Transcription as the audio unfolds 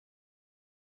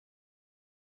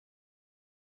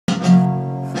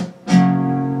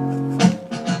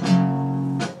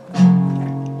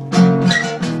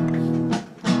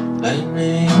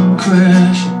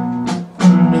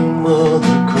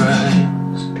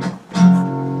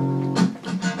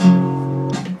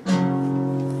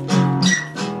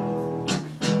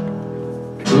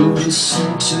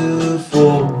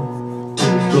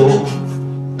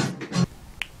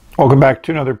Welcome back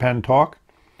to another pen talk.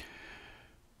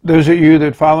 Those of you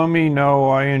that follow me know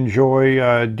I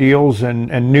enjoy deals and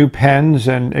new pens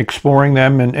and exploring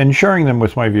them and sharing them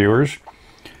with my viewers.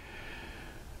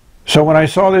 So when I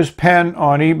saw this pen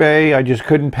on eBay, I just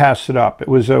couldn't pass it up. It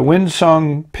was a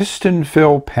Winsung piston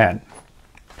fill pen.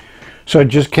 So it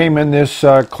just came in this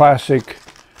classic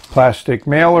plastic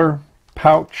mailer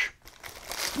pouch.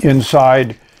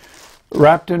 Inside,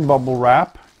 wrapped in bubble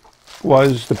wrap,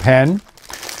 was the pen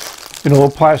in a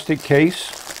little plastic case.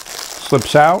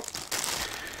 Slips out.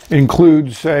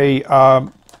 Includes a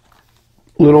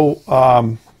little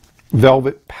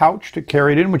velvet pouch to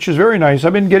carry it in, which is very nice.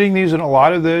 I've been getting these in a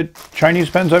lot of the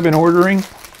Chinese pens I've been ordering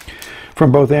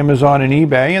from both Amazon and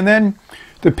eBay. And then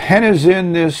the pen is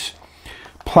in this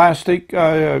plastic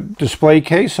display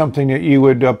case, something that you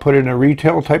would put in a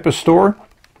retail type of store.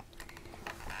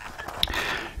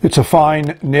 It's a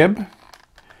fine nib.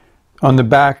 On the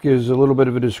back is a little bit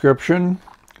of a description.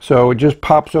 So it just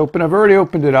pops open. I've already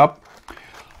opened it up.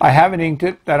 I haven't inked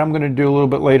it. That I'm going to do a little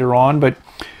bit later on. But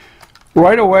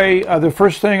right away, the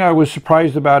first thing I was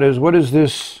surprised about is, what is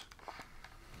this?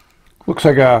 Looks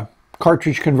like a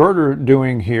cartridge converter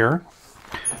doing here.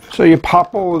 So you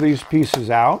pop all of these pieces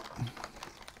out.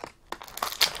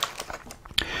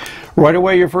 Right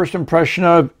away, your first impression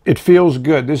of it feels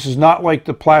good. This is not like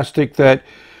the plastic that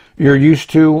you're used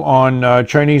to on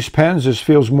Chinese pens. This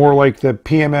feels more like the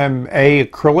PMMA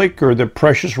acrylic or the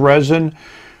precious resin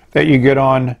that you get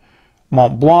on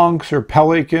Mont Blancs or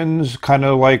Pelicans, kind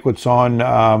of like what's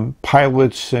on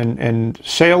pilots and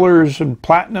sailors and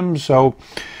platinums. So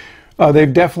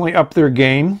they've definitely upped their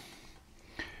game.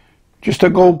 Just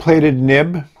a gold-plated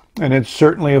nib, and it's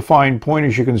certainly a fine point,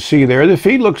 as you can see there. The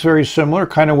feed looks very similar,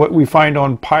 kind of what we find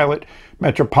on Pilot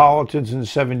Metropolitans and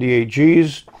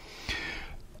 78Gs.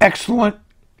 Excellent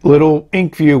little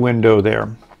ink view window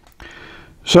there.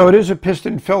 So it is a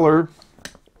piston filler,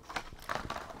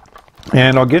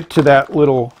 and I'll get to that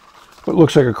little, what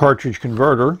looks like a cartridge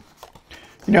converter.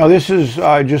 You know, this is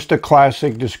just a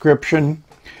classic description.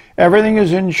 Everything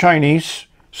is in Chinese,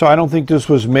 so I don't think this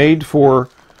was made for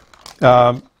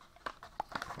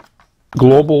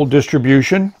global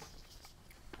distribution.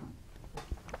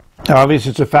 Obviously,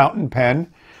 it's a fountain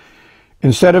pen.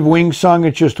 Instead of Winsung,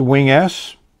 it's just Wing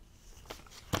S.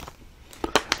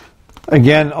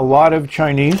 Again, a lot of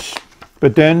Chinese,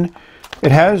 but then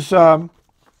it has a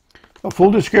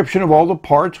full description of all the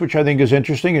parts, which I think is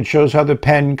interesting. It shows how the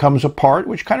pen comes apart,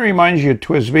 which kind of reminds you of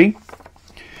TWSBI.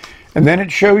 And then it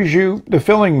shows you the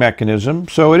filling mechanism.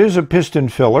 So it is a piston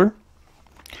filler.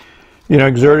 You know,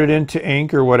 exert it into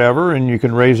ink or whatever, and you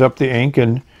can raise up the ink.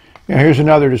 And here's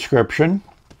another description.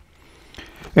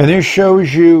 And this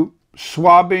shows you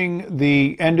swabbing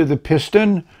the end of the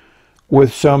piston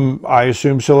with some, I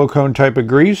assume, silicone type of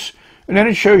grease. And then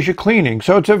it shows you cleaning.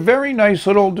 So it's a very nice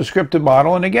little descriptive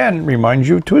model. And again, reminds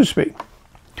you of TWSBI.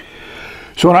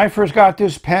 So when I first got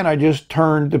this pen, I just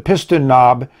turned the piston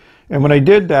knob. And when I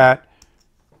did that,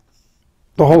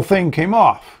 the whole thing came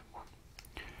off.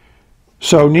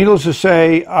 So needless to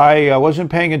say, I wasn't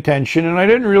paying attention. And I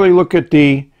didn't really look at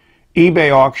the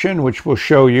eBay auction, which will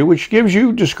show you, which gives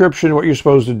you description of what you're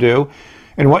supposed to do.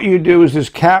 And what you do is this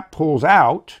cap pulls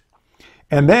out,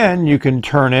 and then you can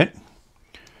turn it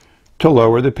to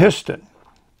lower the piston.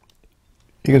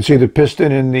 You can see the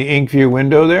piston in the ink view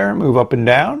window there, move up and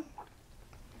down.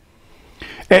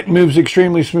 It moves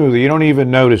extremely smoothly. You don't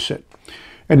even notice it.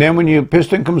 And then when your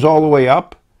piston comes all the way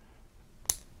up,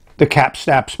 the cap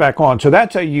snaps back on. So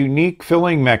that's a unique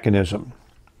filling mechanism.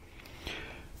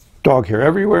 Dog hair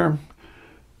everywhere.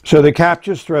 So the cap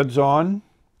just threads on.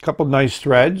 A couple nice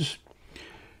threads.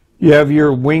 You have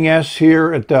your Wing S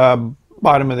here at the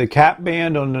bottom of the cap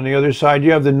band. On the other side, you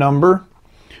have the number,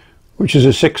 which is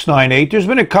a 698. There's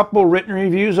been a couple written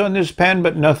reviews on this pen,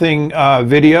 but nothing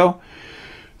video.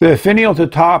 The finial at the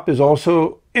top is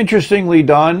also interestingly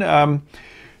done.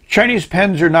 Chinese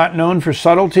pens are not known for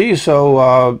subtlety,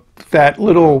 so that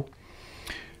little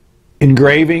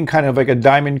engraving, kind of like a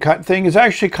diamond cut thing, is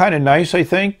actually kind of nice, I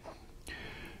think.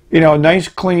 You know, a nice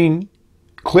clean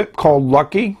clip called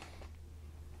Lucky.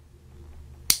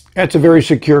 That's a very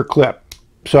secure clip.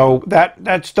 So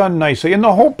that's done nicely. And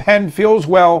the whole pen feels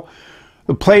well.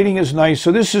 The plating is nice.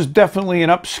 So this is definitely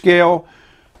an upscale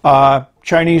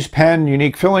Chinese pen,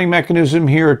 unique filling mechanism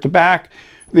here at the back.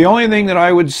 The only thing that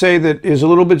I would say that is a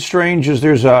little bit strange is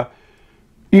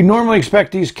you normally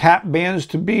expect these cap bands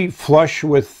to be flush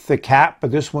with the cap, but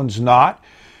this one's not.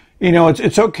 You know,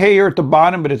 it's okay here at the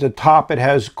bottom, but at the top it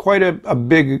has quite a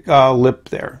big lip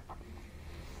there.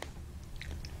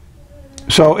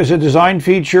 So as a design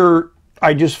feature,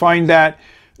 I just find that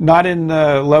not in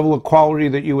the level of quality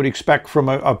that you would expect from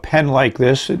a pen like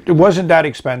this. It wasn't that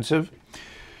expensive.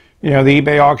 You know, the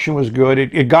eBay auction was good.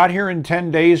 It got here in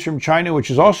 10 days from China, which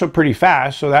is also pretty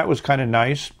fast, so that was kind of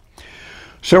nice.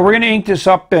 So we're going to ink this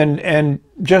up and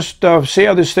just see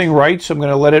how this thing writes. I'm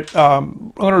going to let it,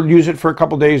 I'm going to use it for a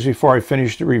couple days before I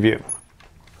finish the review.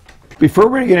 Before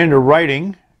we get into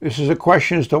writing, this is a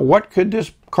question as to what could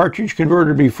this cartridge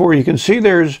converter be for. You can see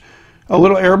there's a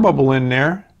little air bubble in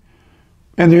there,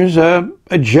 and there's a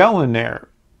gel in there,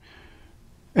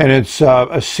 and it's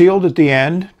sealed at the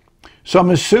end. So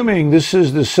I'm assuming this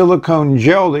is the silicone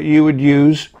gel that you would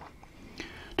use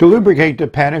to lubricate the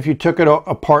pen if you took it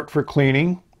apart for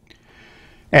cleaning.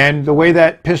 And the way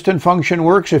that piston function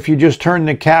works, if you just turn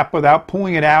the cap without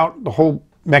pulling it out, the whole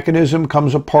mechanism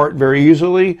comes apart very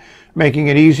easily, making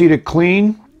it easy to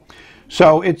clean.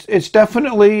 So it's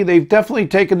definitely, they've definitely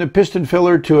taken the piston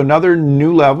filler to another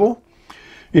new level.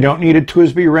 You don't need a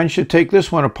TWSBI wrench to take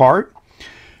this one apart.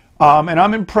 And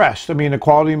I'm impressed. I mean, the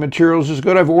quality of materials is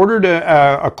good. I've ordered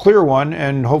a clear one,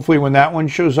 and hopefully when that one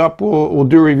shows up, we'll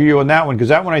do a review on that one, because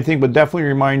that one I think would definitely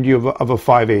remind you of a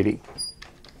 580.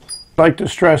 I'd like to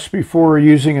stress before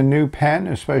using a new pen,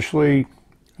 especially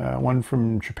one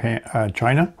from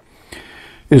China,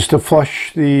 is to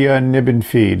flush the nib and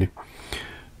feed.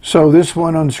 So this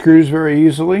one unscrews very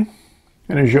easily,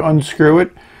 and as you unscrew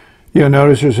it, you'll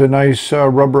notice there's a nice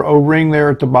rubber O-ring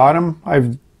there at the bottom.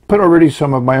 I've put already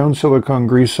some of my own silicone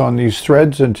grease on these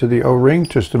threads into the O-ring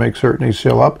just to make certain they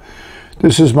seal up.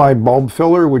 This is my bulb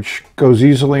filler, which goes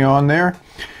easily on there.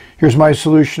 Here's my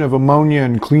solution of ammonia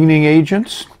and cleaning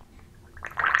agents.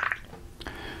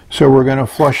 So we're going to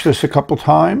flush this a couple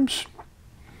times.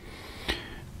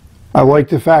 I like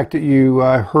the fact that you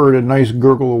heard a nice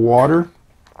gurgle of water.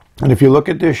 And if you look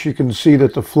at this, you can see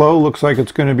that the flow looks like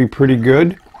it's going to be pretty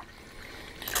good.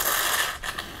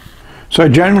 So I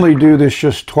generally do this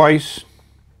just twice,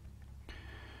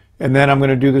 and then I'm going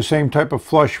to do the same type of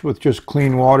flush with just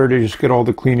clean water to just get all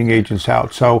the cleaning agents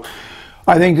out. So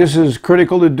I think this is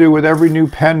critical to do with every new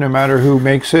pen, no matter who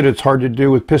makes it. It's hard to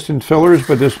do with piston fillers,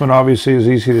 but this one obviously is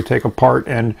easy to take apart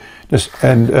and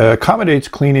accommodates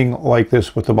cleaning like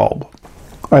this with the bulb.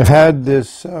 I've had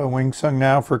this Wing Sung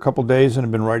now for a couple days and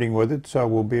have been writing with it, so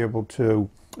we'll be able to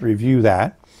review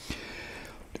that.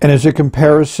 And as a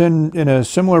comparison, in a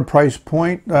similar price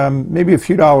point, maybe a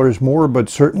few dollars more, but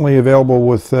certainly available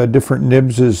with different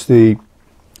nibs, is the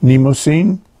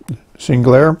Nemosine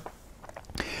Singlair.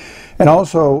 And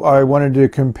also, I wanted to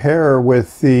compare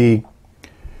with the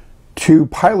two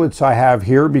pilots I have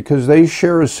here, because they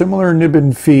share a similar nib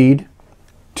and feed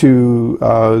to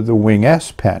the Wing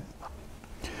S pen.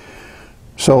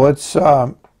 So let's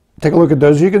take a look at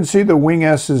those. You can see the Wing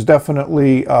S is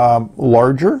definitely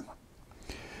larger,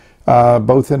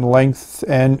 both in length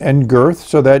and girth,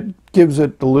 so that gives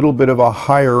it a little bit of a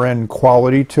higher end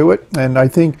quality to it. And I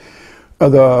think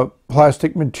the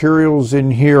plastic materials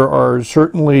in here are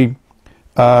certainly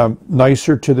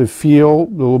nicer to the feel.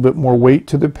 A little bit more weight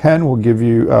to the pen will give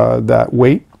you that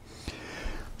weight.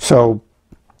 So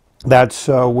that's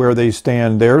where they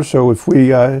stand there. So if we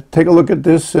take a look at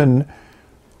this and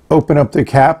open up the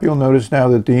cap, you'll notice now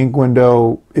that the ink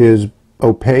window is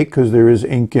opaque because there is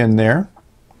ink in there.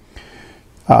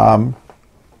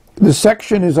 The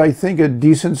section is, I think, a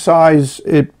decent size.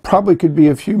 It probably could be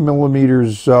a few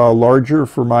millimeters larger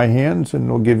for my hands, and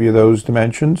it'll give you those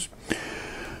dimensions.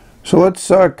 So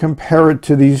let's compare it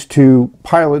to these two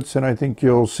pilots, and I think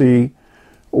you'll see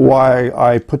why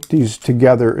I put these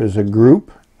together as a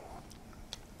group.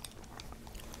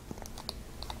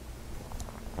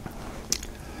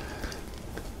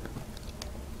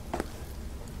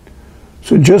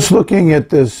 So just looking at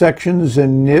the sections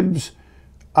and nibs,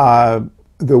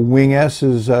 the Wing S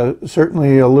is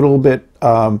certainly a little bit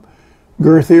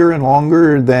girthier and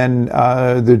longer than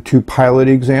the two pilot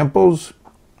examples.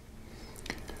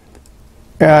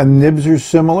 Nibs are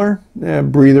similar,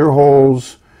 breather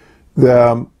holes.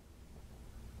 The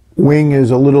wing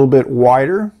is a little bit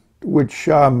wider, which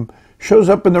shows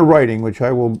up in the writing, which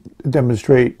I will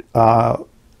demonstrate a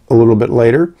little bit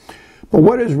later. But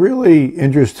what is really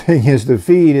interesting is the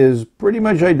feed is pretty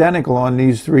much identical on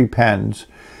these three pens.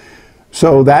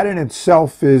 So that in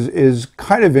itself is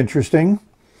kind of interesting.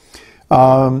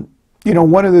 You know,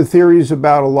 one of the theories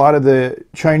about a lot of the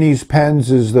Chinese pens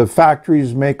is the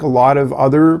factories make a lot of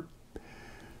other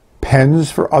pens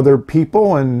for other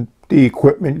people and the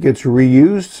equipment gets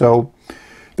reused. So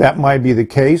that might be the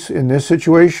case in this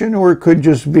situation, or it could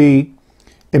just be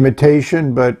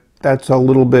imitation, but that's a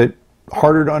little bit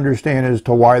harder to understand as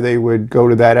to why they would go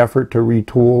to that effort to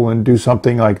retool and do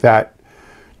something like that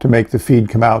to make the feed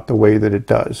come out the way that it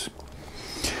does.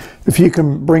 If you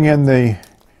can bring in the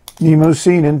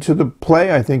Mnemosine into the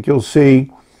play, I think you'll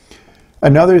see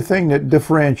another thing that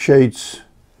differentiates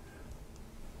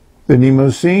the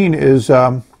Mnemosine is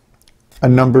a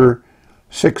number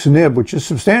 6 nib, which is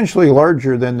substantially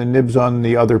larger than the nibs on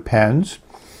the other pens.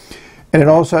 And it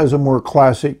also has a more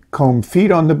classic comb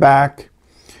feet on the back.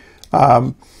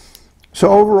 So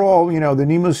overall, you know, the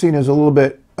Mnemosine is a little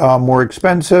bit more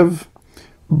expensive,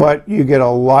 but you get a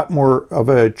lot more of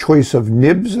a choice of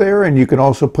nibs there, and you can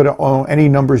also put any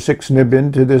number 6 nib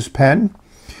into this pen.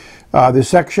 The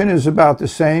section is about the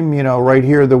same. You know, right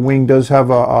here the wing does have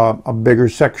a bigger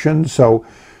section, so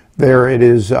there it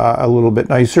is a little bit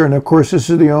nicer. And of course, this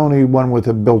is the only one with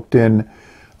a built-in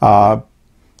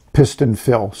piston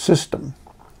fill system.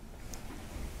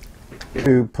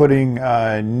 To putting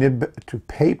nib to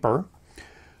paper,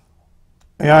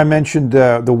 I mentioned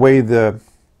the way the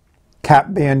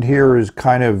cap band here is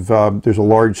kind of, there's a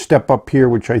large step up here,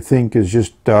 which I think is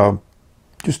just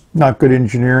not good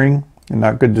engineering and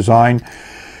not good design.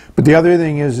 But the other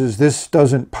thing is this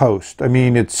doesn't post. I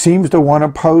mean, it seems to want to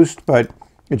post, but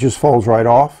it just falls right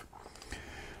off.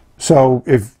 So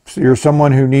if you're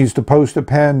someone who needs to post a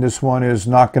pen, this one is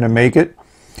not going to make it.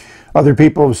 Other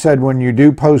people have said when you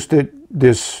do post it,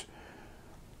 this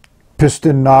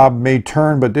piston knob may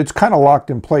turn, but it's kind of locked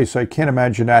in place. I can't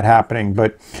imagine that happening.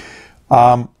 But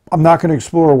I'm not going to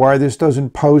explore why this doesn't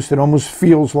post. It almost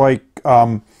feels like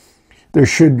there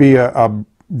should be a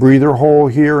breather hole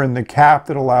here in the cap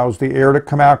that allows the air to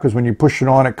come out, because when you push it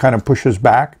on, it kind of pushes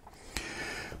back.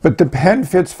 But the pen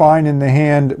fits fine in the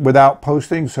hand without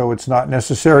posting, so it's not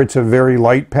necessary. It's a very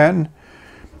light pen.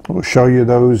 We'll show you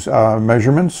those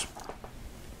measurements.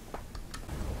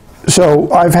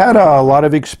 So I've had a lot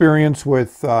of experience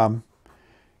with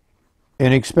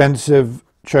inexpensive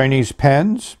Chinese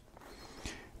pens,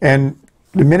 and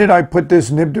the minute I put this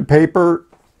nib to paper,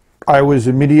 I was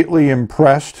immediately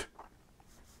impressed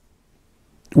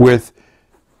with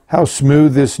how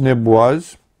smooth this nib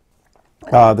was,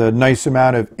 the nice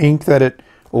amount of ink that it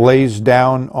lays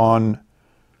down on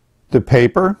the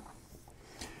paper.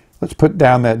 Let's put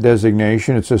down that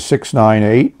designation. It's a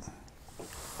 698.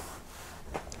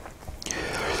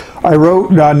 I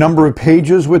wrote a number of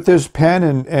pages with this pen,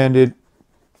 and it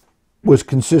was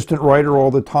consistent writer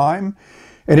all the time.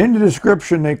 And in the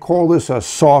description, they call this a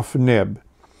soft nib.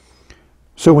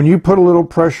 So when you put a little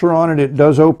pressure on it, it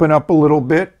does open up a little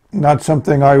bit. Not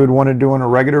something I would want to do on a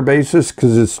regular basis,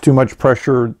 because it's too much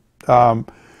pressure to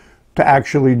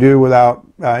actually do without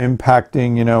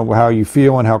impacting, you know, how you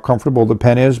feel and how comfortable the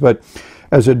pen is. But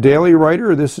as a daily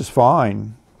writer, this is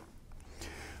fine.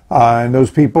 And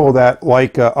those people that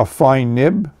like a fine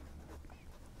nib,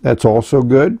 that's also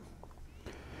good.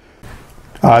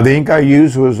 The ink I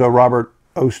used was a Robert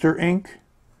Oster ink,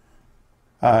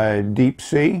 Deep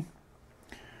Sea.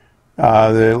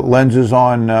 The lens is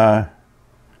on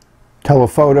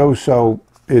telephoto, so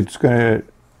it's going to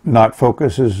not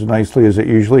focus as nicely as it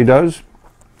usually does.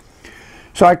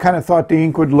 So I kind of thought the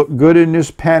ink would look good in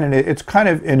this pen, and it's kind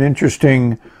of an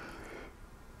interesting,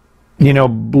 you know,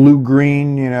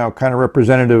 blue-green, you know, kind of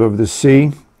representative of the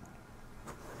sea.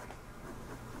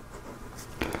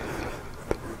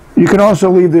 You can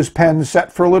also leave this pen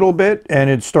set for a little bit, and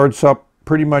it starts up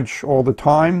pretty much all the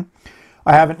time.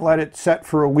 I haven't let it set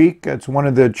for a week. That's one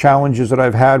of the challenges that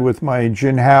I've had with my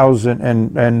Jinhaos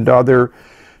and other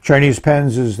Chinese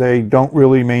pens, is they don't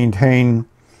really maintain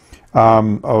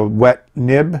a wet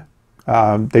nib.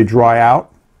 They dry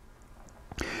out.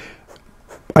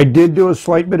 I did do a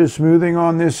slight bit of smoothing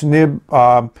on this nib.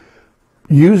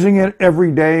 Using it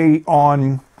every day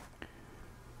on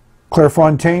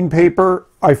Clairefontaine paper,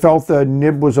 I felt the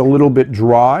nib was a little bit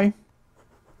dry.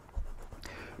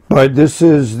 But this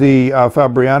is the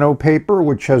Fabriano paper,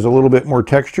 which has a little bit more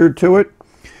texture to it.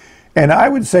 And I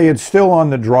would say it's still on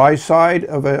the dry side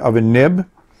of a nib.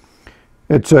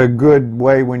 It's a good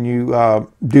way when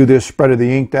you do this spread of the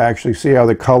ink to actually see how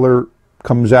the color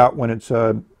comes out when it's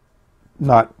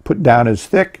not put down as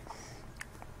thick.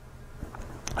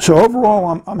 So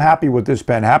overall, I'm happy with this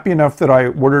pen. Happy enough that I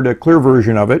ordered a clear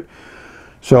version of it.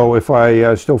 So if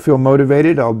I still feel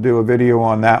motivated, I'll do a video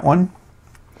on that one.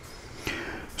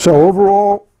 So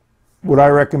overall, would I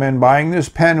recommend buying this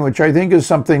pen, which I think is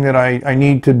something that I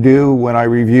need to do when I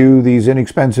review these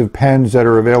inexpensive pens that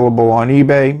are available on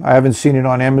eBay. I haven't seen it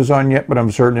on Amazon yet, but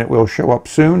I'm certain it will show up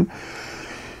soon.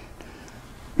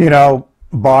 You know,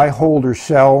 buy, hold, or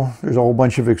sell. There's a whole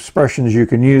bunch of expressions you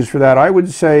can use for that. I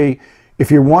would say if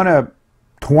you want a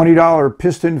 $20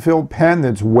 piston-filled pen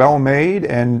that's well made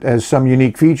and has some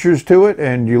unique features to it,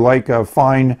 and you like a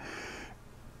fine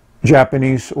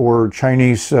Japanese or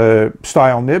Chinese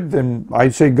style nib, then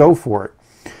I'd say go for it.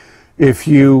 If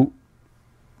you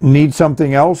need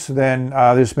something else, then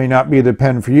this may not be the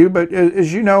pen for you. But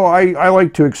as you know, I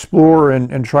like to explore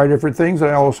and try different things.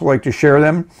 I also like to share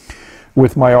them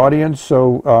with my audience,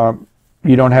 so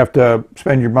you don't have to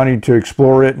spend your money to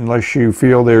explore it unless you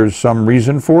feel there's some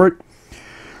reason for it.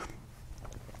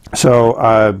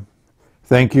 So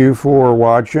thank you for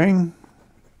watching.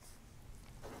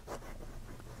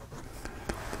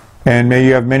 And may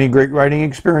you have many great writing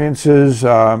experiences.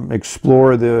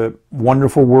 Explore the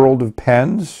wonderful world of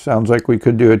pens. Sounds like we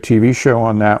could do a TV show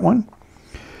on that one.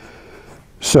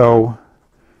 So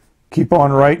keep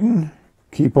on writing.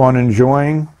 Keep on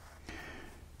enjoying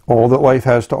all that life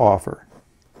has to offer.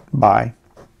 Bye.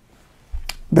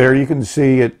 There you can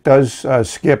see it does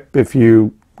skip if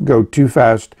you go too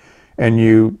fast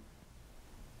and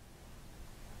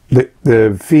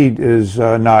the feed is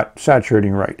not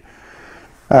saturating right.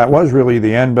 It was really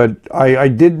the end, but I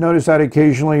did notice that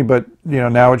occasionally, but you know,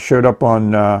 now it showed up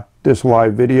on this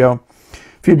live video.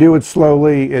 If you do it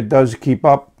slowly, it does keep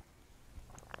up.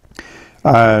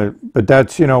 But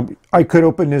that's, you know, I could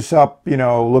open this up, you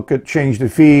know, change the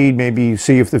feed, maybe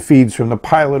see if the feeds from the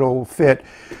Pilot will fit,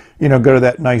 you know, go to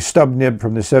that nice stub nib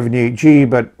from the 78G,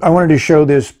 but I wanted to show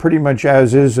this pretty much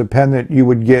as is, a pen that you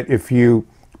would get if you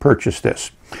purchased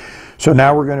this. So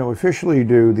now we're going to officially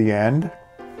do the end.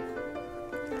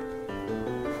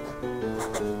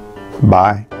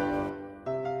 Bye.